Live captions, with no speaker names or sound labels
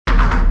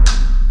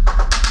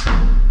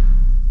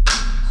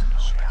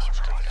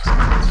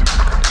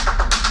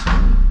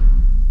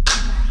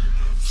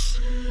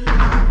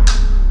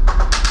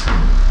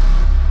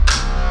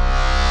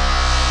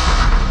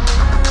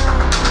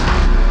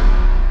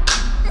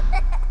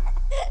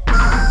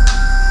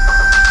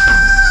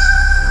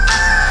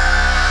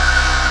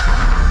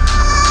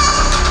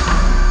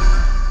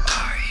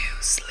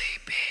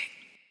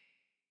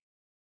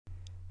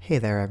Hey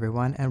there,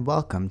 everyone, and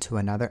welcome to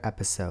another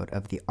episode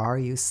of the Are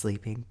You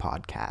Sleeping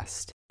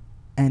podcast.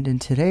 And in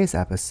today's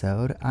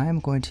episode, I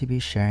am going to be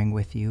sharing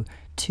with you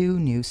two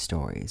new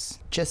stories.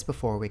 Just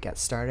before we get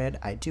started,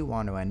 I do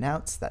want to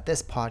announce that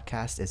this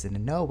podcast is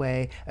in no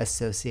way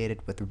associated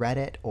with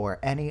Reddit or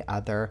any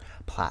other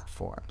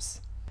platforms.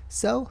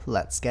 So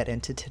let's get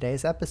into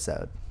today's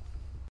episode.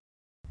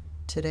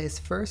 Today's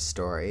first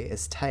story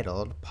is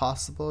titled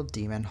Possible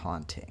Demon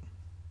Haunting.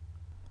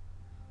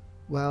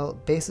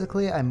 Well,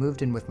 basically, I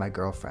moved in with my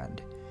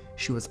girlfriend.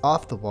 She was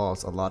off the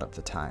walls a lot of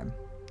the time,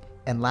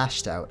 and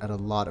lashed out at a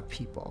lot of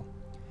people.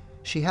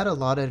 She had a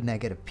lot of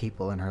negative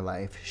people in her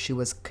life. She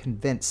was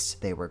convinced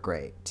they were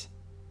great.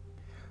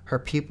 Her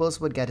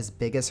pupils would get as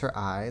big as her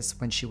eyes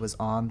when she was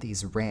on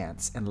these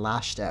rants and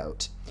lashed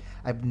out.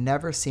 I've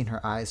never seen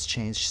her eyes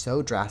change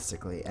so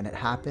drastically, and it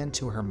happened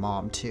to her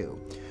mom too,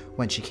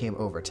 when she came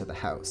over to the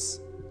house.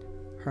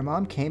 Her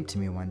mom came to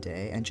me one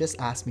day and just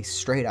asked me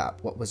straight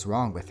up what was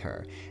wrong with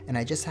her, and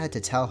I just had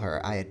to tell her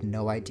I had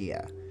no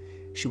idea.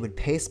 She would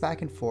pace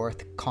back and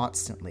forth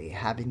constantly,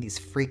 having these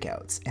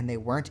freakouts, and they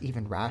weren't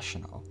even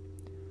rational.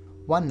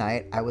 One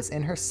night, I was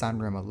in her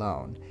sunroom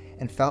alone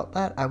and felt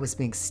that I was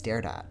being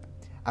stared at.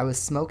 I was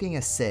smoking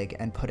a cig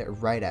and put it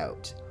right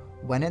out.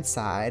 Went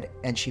inside,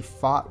 and she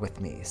fought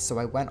with me, so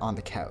I went on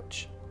the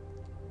couch.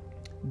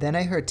 Then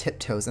I heard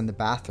tiptoes in the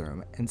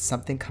bathroom and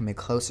something coming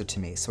closer to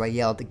me, so I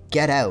yelled,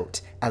 "Get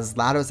out!" as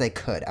loud as I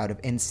could out of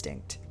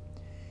instinct.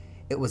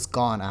 It was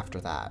gone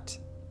after that.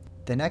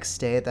 The next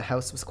day, the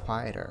house was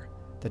quieter.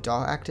 The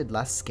dog acted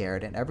less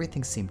scared and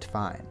everything seemed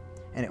fine,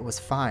 and it was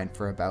fine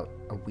for about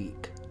a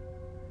week.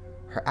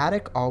 Her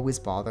attic always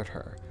bothered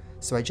her,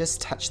 so I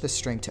just touched the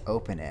string to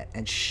open it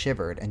and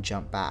shivered and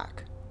jumped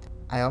back.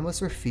 I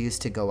almost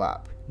refused to go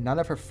up. None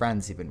of her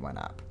friends even went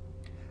up.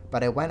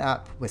 But I went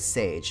up with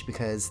Sage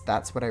because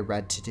that's what I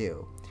read to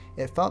do.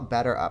 It felt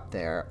better up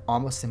there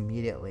almost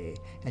immediately,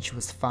 and she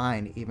was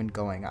fine even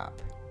going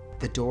up.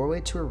 The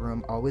doorway to her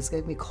room always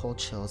gave me cold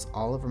chills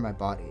all over my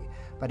body,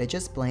 but I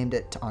just blamed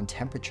it on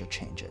temperature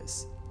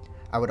changes.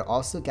 I would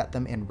also get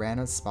them in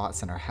random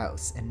spots in our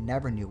house and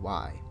never knew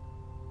why.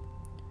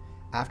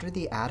 After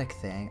the attic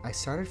thing, I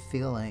started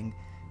feeling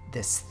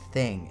this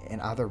thing in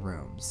other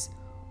rooms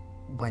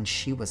when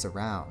she was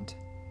around.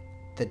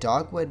 The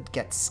dog would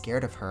get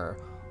scared of her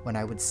when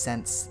I would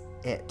sense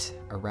it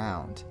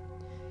around.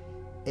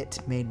 It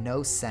made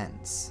no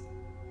sense.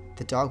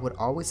 The dog would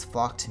always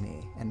flock to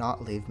me and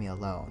not leave me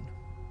alone.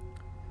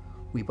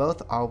 We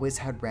both always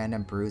had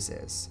random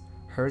bruises.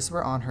 Hers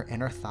were on her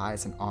inner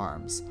thighs and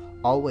arms,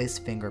 always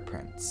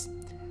fingerprints.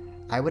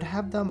 I would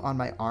have them on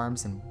my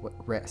arms and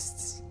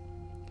wrists.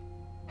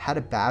 Had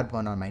a bad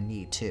one on my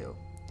knee too.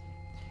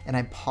 And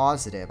I'm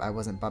positive I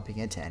wasn't bumping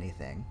into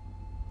anything.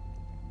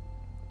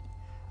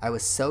 I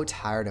was so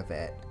tired of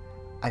it.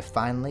 I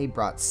finally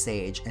brought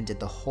Sage and did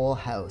the whole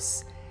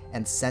house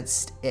and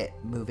sensed it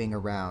moving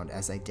around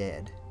as I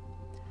did.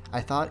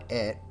 I thought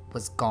it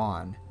was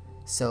gone,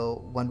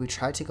 so when we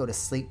tried to go to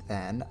sleep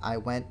then, I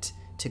went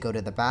to go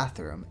to the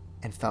bathroom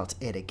and felt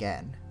it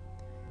again.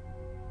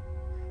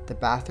 The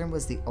bathroom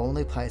was the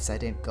only place I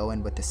didn't go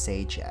in with the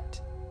Sage yet.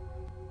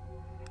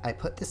 I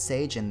put the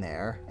Sage in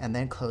there and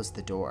then closed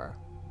the door.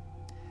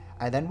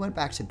 I then went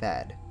back to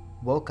bed,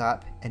 woke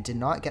up, and did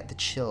not get the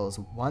chills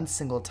one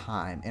single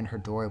time in her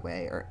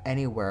doorway or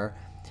anywhere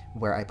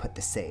where I put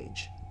the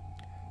Sage.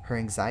 Her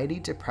anxiety,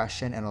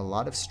 depression, and a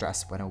lot of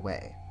stress went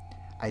away.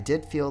 I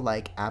did feel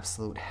like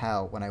absolute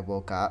hell when I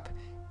woke up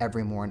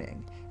every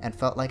morning and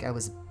felt like I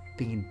was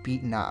being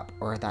beaten up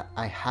or that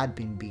I had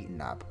been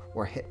beaten up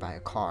or hit by a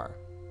car.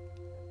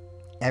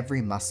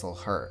 Every muscle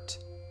hurt.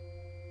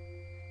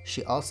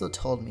 She also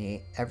told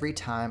me every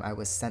time I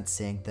was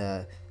sensing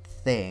the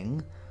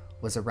thing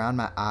was around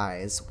my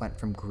eyes went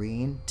from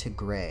green to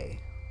gray,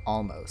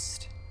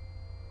 almost.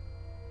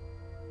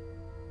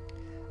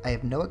 I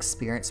have no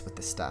experience with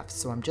the stuff,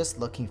 so I'm just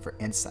looking for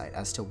insight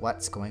as to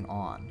what's going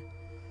on.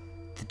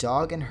 The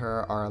dog and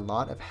her are a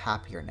lot of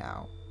happier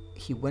now.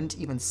 He wouldn't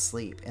even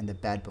sleep in the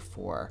bed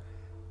before,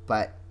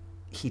 but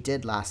he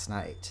did last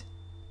night.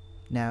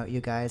 Now, you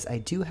guys, I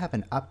do have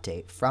an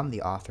update from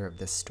the author of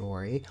this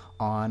story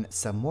on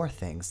some more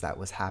things that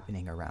was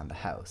happening around the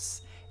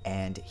house,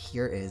 and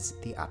here is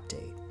the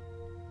update.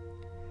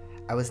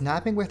 I was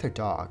napping with her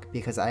dog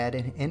because I had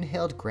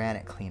inhaled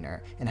granite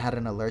cleaner and had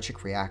an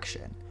allergic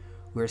reaction.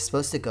 We were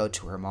supposed to go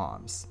to her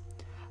mom's.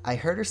 I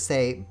heard her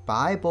say,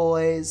 "Bye,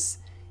 boys,"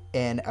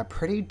 in a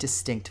pretty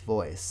distinct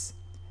voice.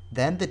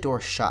 Then the door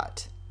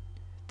shut.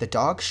 The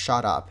dog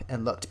shot up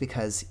and looked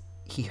because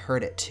he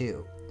heard it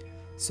too,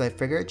 so I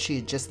figured she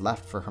had just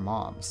left for her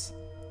mom's.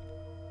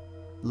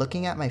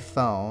 Looking at my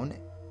phone,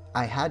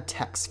 I had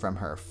texts from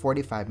her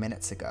 45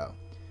 minutes ago,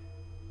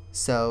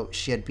 so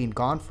she had been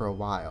gone for a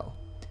while.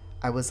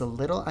 I was a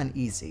little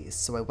uneasy,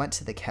 so I went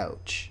to the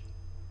couch.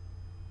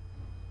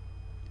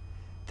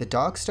 The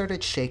dog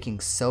started shaking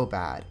so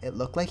bad, it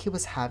looked like he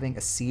was having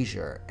a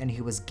seizure, and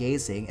he was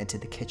gazing into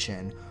the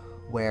kitchen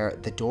where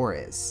the door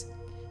is.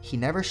 He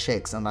never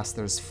shakes unless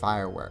there's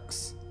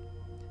fireworks.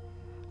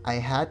 I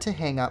had to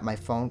hang up my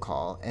phone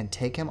call and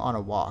take him on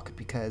a walk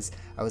because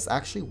I was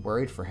actually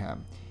worried for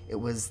him. It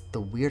was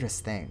the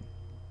weirdest thing.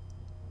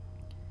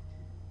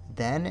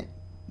 Then,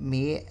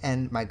 me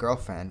and my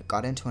girlfriend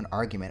got into an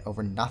argument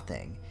over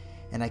nothing,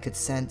 and I could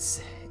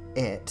sense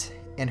it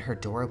in her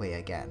doorway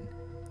again.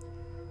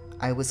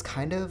 I was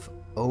kind of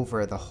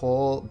over the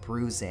whole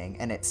bruising,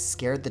 and it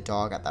scared the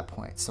dog at that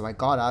point, so I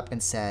got up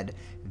and said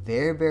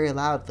very, very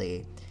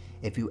loudly,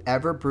 "If you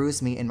ever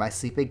bruise me in my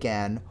sleep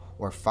again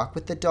or fuck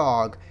with the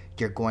dog,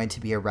 you're going to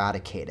be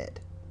eradicated."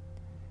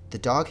 The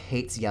dog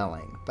hates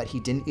yelling, but he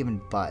didn't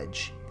even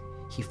budge.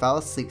 He fell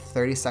asleep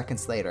 30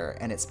 seconds later,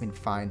 and it's been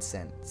fine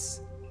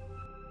since.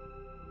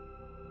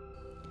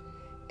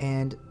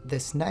 And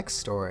this next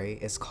story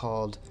is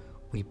called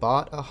We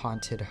Bought a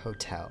Haunted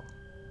Hotel.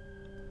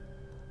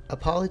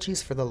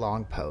 Apologies for the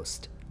long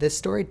post. This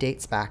story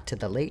dates back to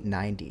the late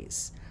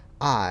 90s.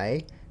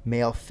 I,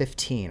 male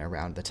 15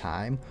 around the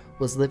time,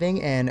 was living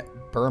in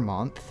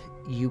Bournemouth,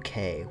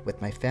 UK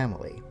with my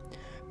family.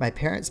 My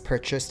parents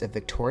purchased a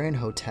Victorian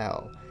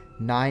hotel,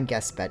 9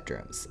 guest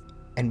bedrooms,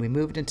 and we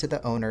moved into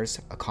the owner's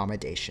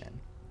accommodation.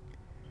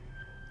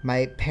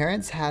 My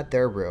parents had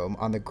their room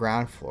on the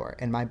ground floor,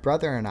 and my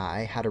brother and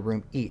I had a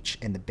room each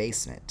in the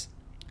basement.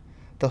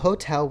 The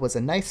hotel was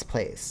a nice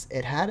place.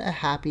 It had a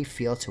happy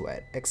feel to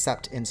it,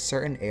 except in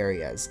certain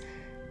areas.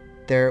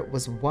 There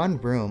was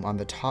one room on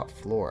the top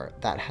floor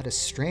that had a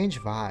strange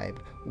vibe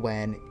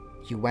when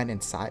you went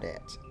inside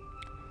it.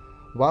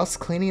 Whilst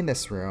cleaning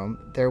this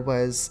room, there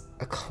was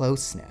a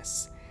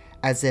closeness,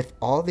 as if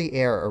all the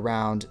air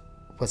around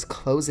was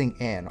closing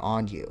in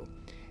on you,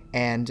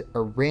 and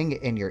a ring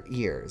in your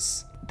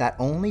ears that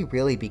only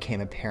really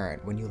became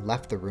apparent when you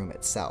left the room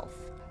itself.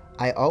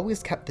 I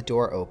always kept the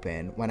door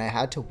open when I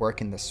had to work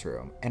in this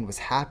room and was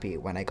happy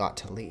when I got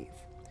to leave.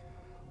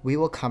 We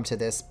will come to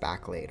this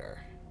back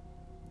later.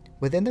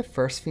 Within the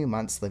first few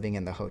months living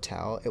in the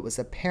hotel, it was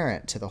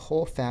apparent to the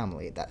whole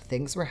family that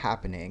things were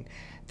happening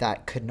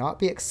that could not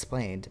be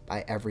explained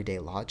by everyday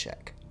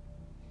logic.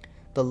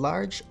 The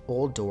large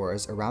old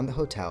doors around the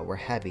hotel were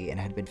heavy and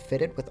had been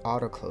fitted with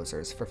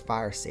autoclosers for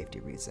fire safety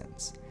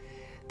reasons.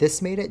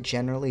 This made it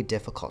generally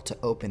difficult to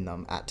open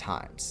them at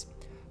times,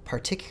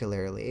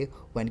 particularly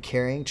when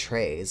carrying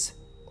trays,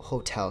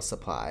 hotel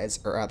supplies,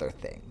 or other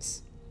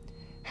things.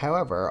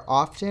 However,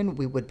 often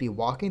we would be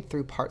walking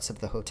through parts of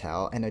the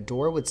hotel and a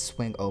door would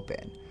swing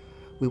open.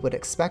 We would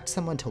expect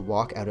someone to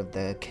walk out of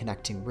the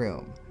connecting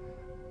room,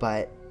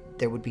 but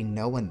there would be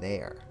no one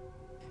there.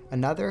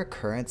 Another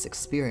occurrence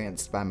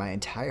experienced by my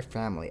entire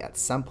family at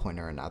some point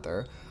or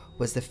another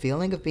was the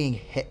feeling of being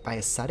hit by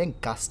a sudden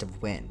gust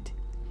of wind,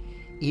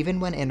 even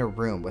when in a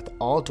room with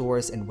all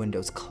doors and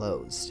windows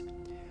closed.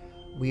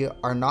 We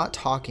are not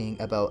talking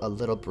about a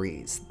little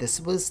breeze. This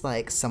was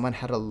like someone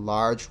had a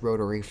large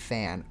rotary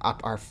fan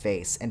up our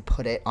face and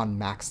put it on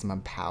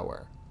maximum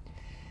power.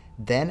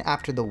 Then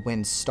after the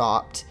wind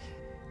stopped,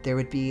 there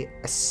would be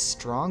a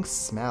strong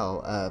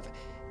smell of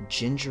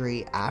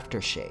gingery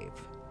aftershave.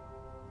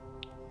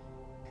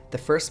 The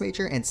first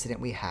major incident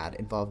we had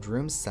involved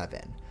room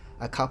 7.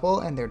 A couple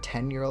and their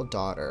 10-year-old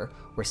daughter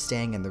were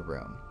staying in the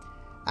room.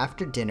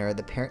 After dinner,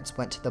 the parents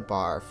went to the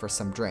bar for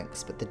some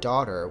drinks, but the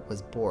daughter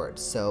was bored,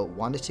 so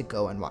wanted to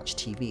go and watch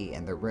TV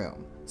in the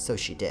room, so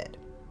she did.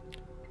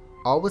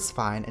 All was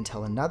fine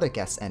until another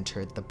guest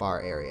entered the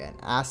bar area and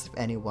asked if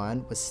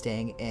anyone was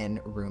staying in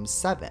room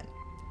 7,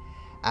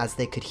 as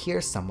they could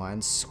hear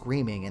someone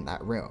screaming in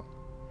that room.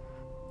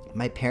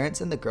 My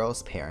parents and the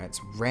girl's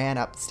parents ran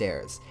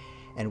upstairs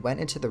and went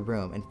into the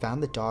room and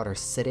found the daughter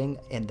sitting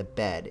in the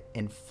bed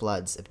in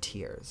floods of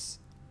tears.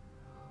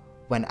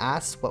 When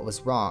asked what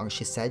was wrong,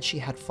 she said she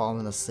had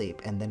fallen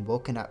asleep and then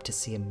woken up to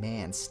see a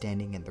man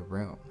standing in the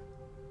room.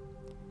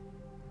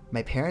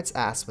 My parents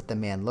asked what the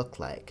man looked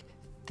like,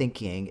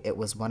 thinking it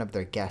was one of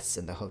their guests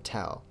in the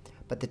hotel,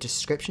 but the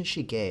description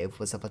she gave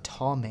was of a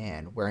tall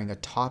man wearing a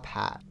top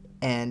hat,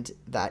 and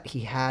that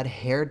he had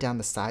hair down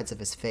the sides of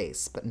his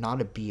face, but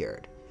not a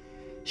beard.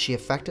 She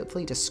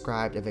effectively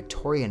described a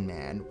Victorian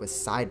man with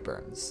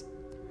sideburns.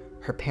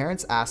 Her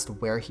parents asked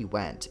where he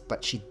went,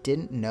 but she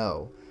didn't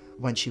know.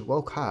 When she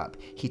woke up,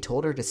 he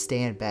told her to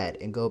stay in bed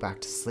and go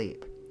back to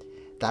sleep.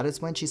 That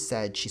is when she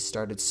said she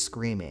started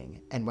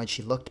screaming, and when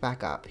she looked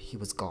back up, he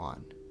was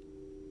gone.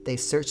 They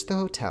searched the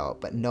hotel,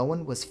 but no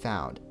one was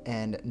found,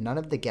 and none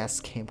of the guests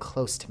came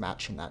close to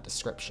matching that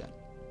description.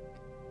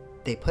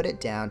 They put it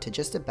down to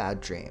just a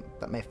bad dream,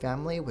 but my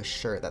family was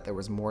sure that there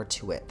was more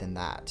to it than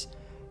that.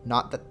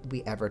 Not that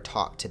we ever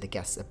talked to the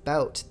guests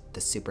about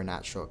the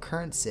supernatural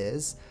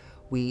occurrences.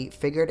 We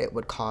figured it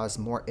would cause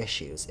more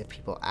issues if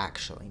people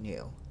actually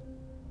knew.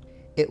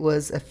 It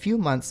was a few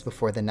months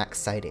before the next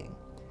sighting.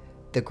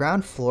 The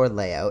ground floor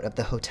layout of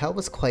the hotel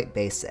was quite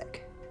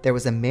basic. There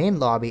was a main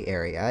lobby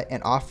area,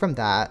 and off from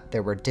that,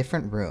 there were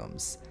different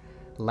rooms: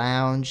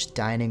 lounge,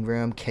 dining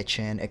room,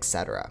 kitchen,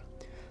 etc.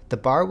 The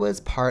bar was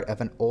part of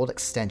an old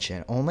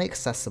extension only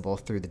accessible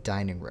through the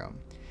dining room.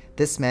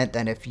 This meant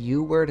that if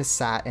you were to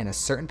sat in a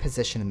certain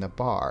position in the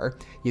bar,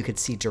 you could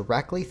see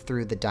directly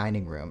through the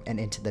dining room and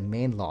into the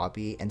main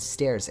lobby and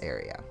stairs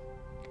area.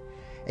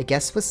 A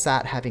guest was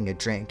sat having a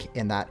drink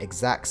in that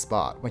exact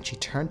spot when she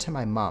turned to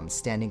my mom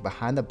standing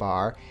behind the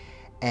bar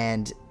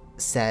and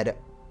said,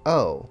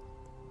 "Oh,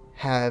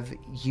 have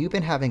you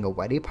been having a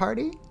wedding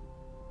party?"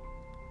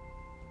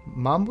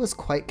 Mom was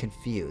quite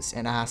confused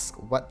and asked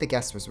what the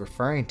guest was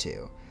referring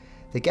to.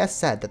 The guest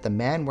said that the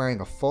man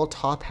wearing a full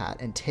top hat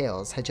and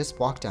tails had just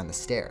walked down the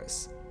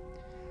stairs.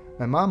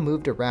 My mom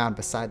moved around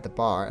beside the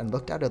bar and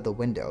looked out of the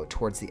window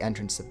towards the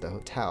entrance of the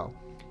hotel,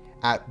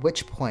 at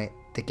which point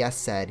the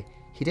guest said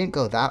he didn't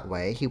go that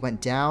way, he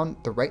went down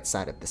the right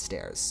side of the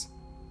stairs.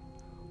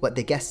 What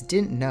the guest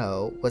didn't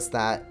know was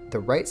that the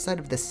right side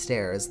of the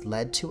stairs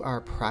led to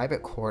our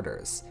private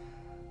quarters.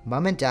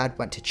 Mom and Dad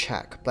went to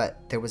check,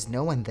 but there was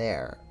no one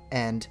there,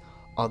 and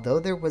although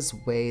there was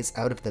ways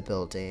out of the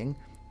building,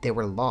 they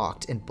were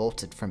locked and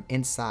bolted from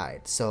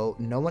inside, so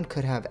no one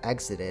could have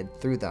exited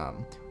through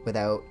them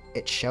without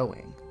it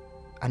showing.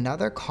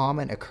 Another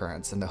common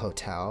occurrence in the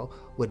hotel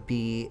would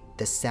be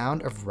the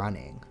sound of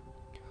running.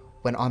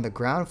 When on the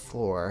ground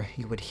floor,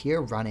 you would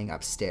hear running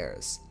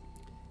upstairs.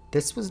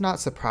 This was not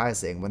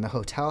surprising when the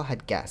hotel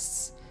had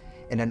guests.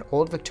 In an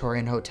old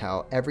Victorian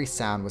hotel, every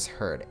sound was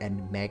heard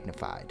and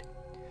magnified.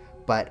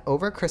 But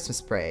over Christmas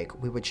break,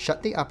 we would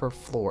shut the upper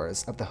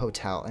floors of the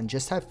hotel and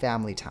just have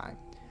family time.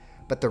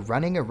 But the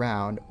running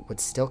around would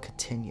still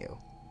continue.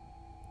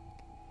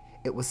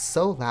 It was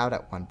so loud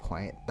at one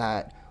point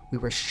that we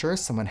were sure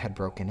someone had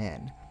broken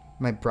in.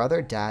 My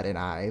brother, Dad, and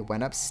I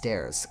went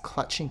upstairs,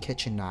 clutching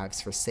kitchen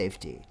knives for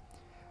safety.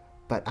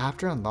 But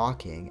after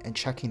unlocking and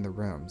checking the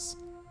rooms,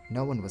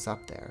 no one was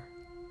up there.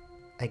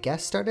 A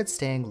guest started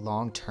staying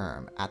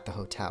long-term at the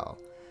hotel.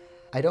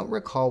 I don't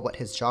recall what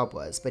his job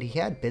was, but he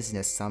had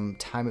business some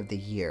time of the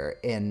year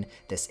in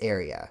this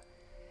area.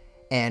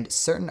 And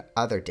certain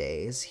other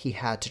days, he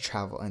had to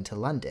travel into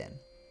London.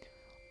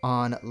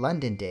 On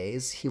London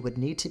days, he would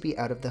need to be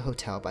out of the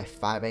hotel by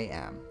 5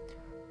 a.m.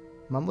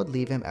 Mum would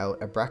leave him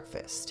out at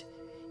breakfast.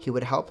 He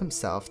would help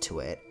himself to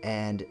it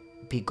and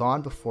be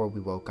gone before we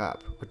woke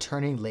up,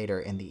 returning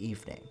later in the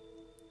evening.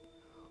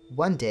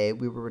 One day,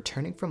 we were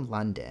returning from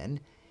London.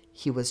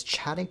 He was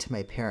chatting to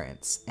my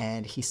parents,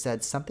 and he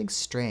said something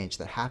strange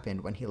that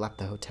happened when he left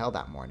the hotel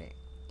that morning.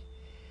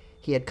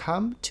 He had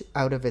come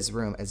out of his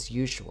room as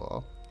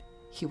usual.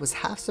 He was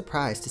half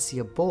surprised to see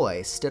a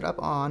boy stood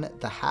up on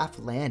the half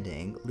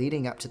landing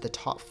leading up to the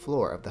top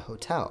floor of the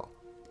hotel.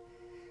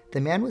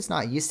 The man was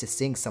not used to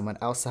seeing someone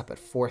else up at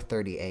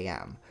 4:30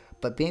 a.m.,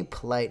 but being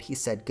polite, he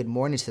said good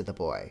morning to the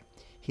boy.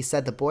 He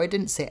said the boy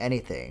didn't say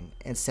anything,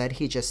 and said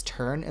he just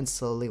turned and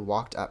slowly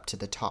walked up to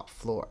the top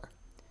floor.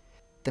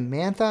 The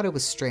man thought it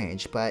was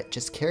strange, but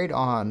just carried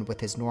on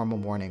with his normal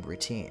morning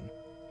routine.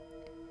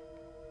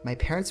 My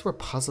parents were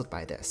puzzled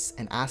by this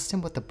and asked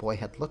him what the boy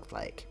had looked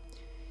like.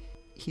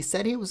 He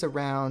said he was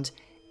around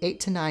 8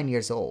 to 9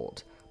 years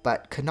old,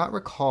 but could not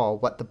recall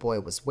what the boy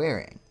was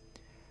wearing.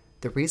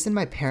 The reason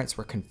my parents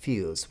were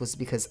confused was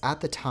because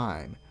at the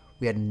time,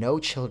 we had no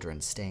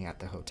children staying at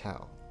the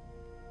hotel.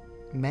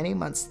 Many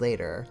months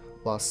later,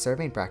 while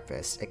serving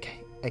breakfast,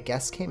 a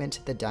guest came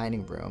into the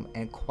dining room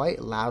and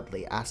quite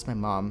loudly asked my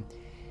mom,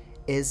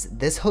 "Is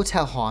this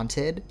hotel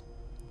haunted?"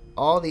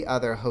 All the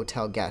other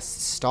hotel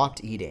guests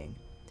stopped eating,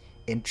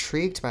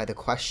 intrigued by the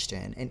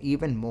question and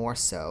even more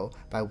so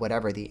by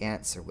whatever the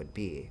answer would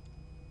be.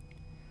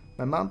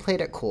 My mom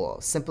played it cool,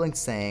 simply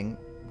saying,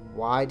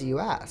 "Why do you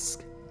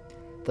ask?"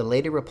 The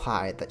lady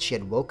replied that she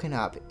had woken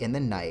up in the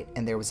night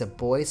and there was a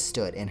boy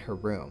stood in her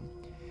room.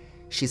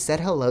 She said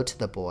hello to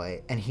the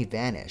boy and he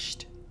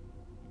vanished.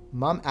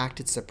 Mom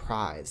acted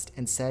surprised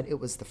and said it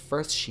was the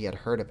first she had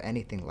heard of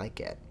anything like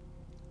it,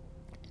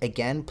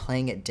 again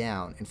playing it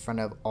down in front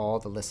of all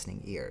the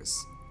listening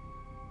ears.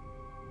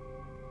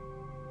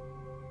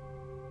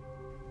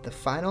 The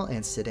final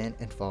incident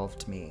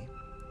involved me.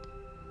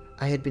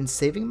 I had been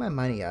saving my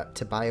money up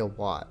to buy a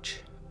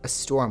watch, a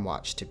storm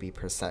watch to be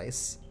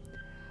precise.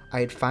 I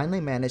had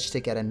finally managed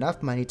to get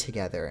enough money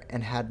together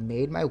and had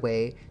made my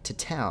way to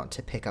town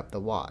to pick up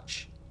the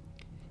watch.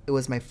 It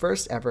was my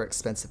first ever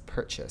expensive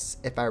purchase,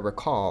 if I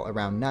recall,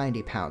 around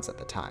 £90 at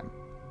the time.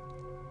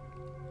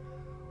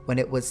 When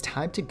it was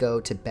time to go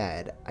to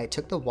bed, I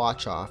took the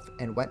watch off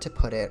and went to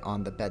put it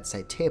on the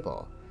bedside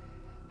table.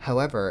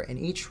 However, in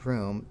each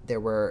room, there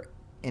were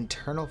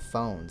internal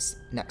phones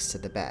next to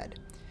the bed.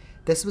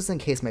 This was in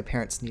case my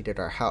parents needed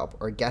our help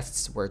or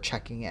guests were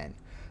checking in,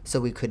 so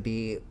we could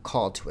be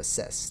called to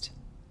assist.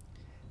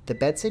 The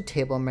bedside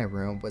table in my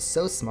room was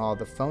so small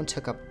the phone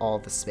took up all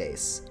the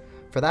space.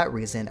 For that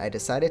reason, I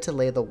decided to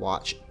lay the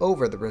watch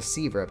over the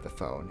receiver of the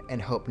phone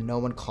and hope no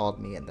one called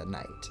me in the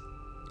night.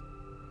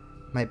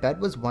 My bed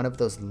was one of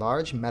those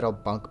large metal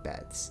bunk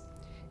beds.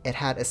 It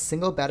had a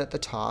single bed at the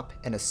top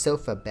and a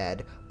sofa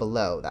bed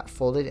below that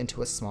folded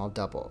into a small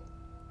double.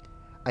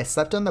 I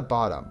slept on the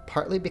bottom,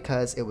 partly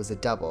because it was a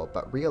double,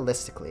 but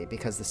realistically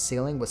because the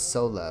ceiling was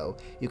so low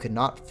you could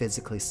not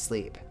physically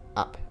sleep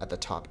up at the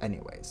top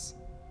anyways.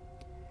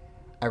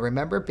 I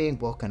remember being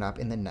woken up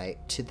in the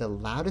night to the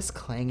loudest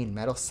clanging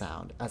metal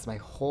sound as my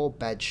whole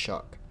bed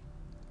shook.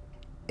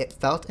 It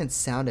felt and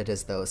sounded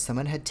as though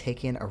someone had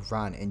taken a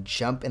run and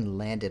jumped and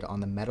landed on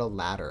the metal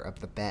ladder of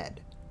the bed.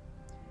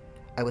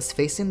 I was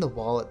facing the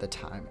wall at the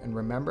time and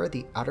remember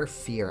the utter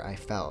fear I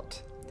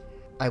felt.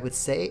 I would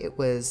say it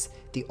was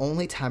the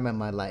only time in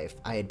my life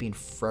I had been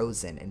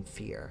frozen in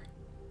fear.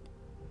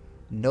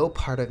 No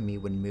part of me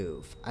would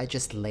move. I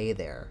just lay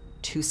there,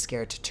 too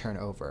scared to turn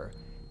over,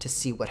 to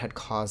see what had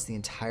caused the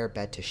entire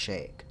bed to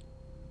shake.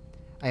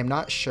 I am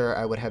not sure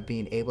I would have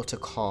been able to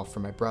call for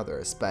my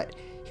brothers, but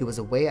he was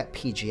away at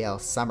PGL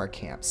summer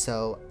camp,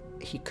 so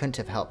he couldn't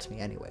have helped me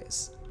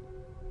anyways.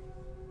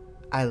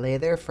 I lay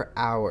there for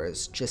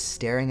hours, just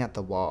staring at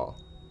the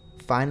wall.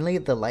 Finally,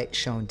 the light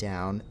shone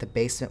down the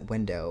basement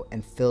window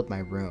and filled my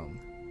room.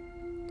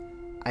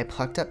 I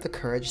plucked up the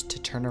courage to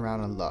turn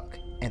around and look,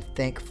 and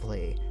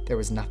thankfully, there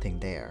was nothing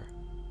there.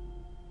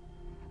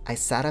 I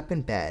sat up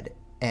in bed,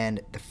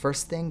 and the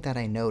first thing that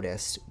I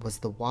noticed was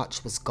the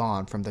watch was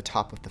gone from the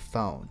top of the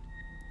phone.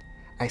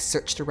 I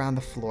searched around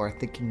the floor,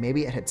 thinking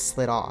maybe it had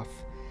slid off.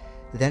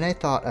 Then I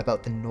thought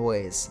about the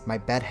noise my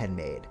bed had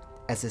made,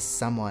 as if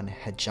someone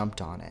had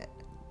jumped on it.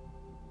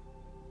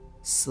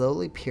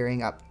 Slowly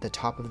peering up the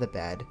top of the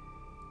bed,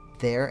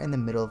 there in the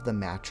middle of the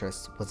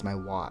mattress was my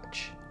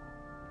watch.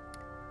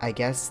 I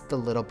guess the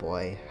little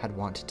boy had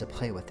wanted to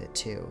play with it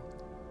too.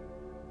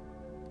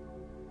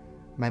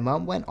 My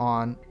mom went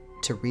on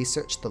to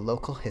research the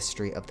local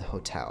history of the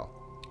hotel.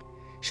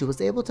 She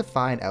was able to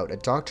find out a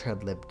doctor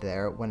had lived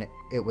there when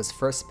it was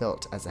first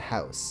built as a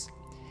house,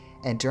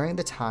 and during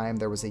the time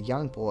there was a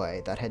young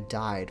boy that had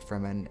died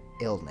from an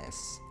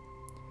illness,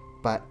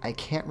 but I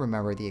can't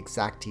remember the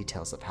exact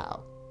details of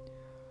how.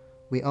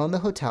 We owned the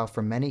hotel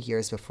for many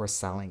years before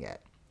selling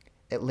it.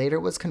 It later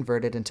was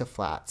converted into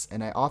flats,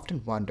 and I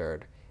often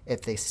wondered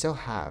if they still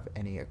have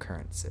any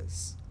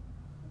occurrences.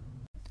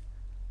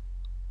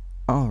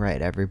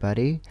 Alright,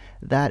 everybody,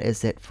 that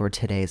is it for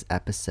today's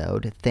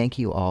episode. Thank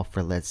you all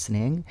for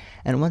listening.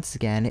 And once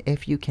again,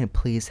 if you can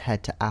please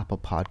head to Apple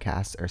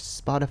Podcasts or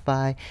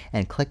Spotify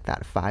and click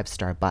that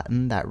 5-star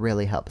button, that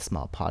really helps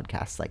small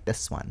podcasts like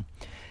this one.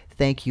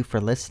 Thank you for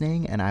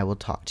listening, and I will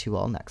talk to you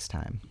all next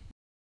time.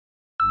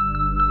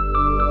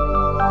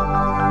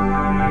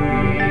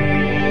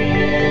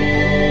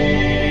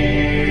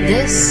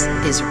 This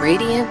is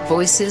Radiant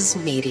Voices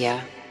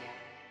Media.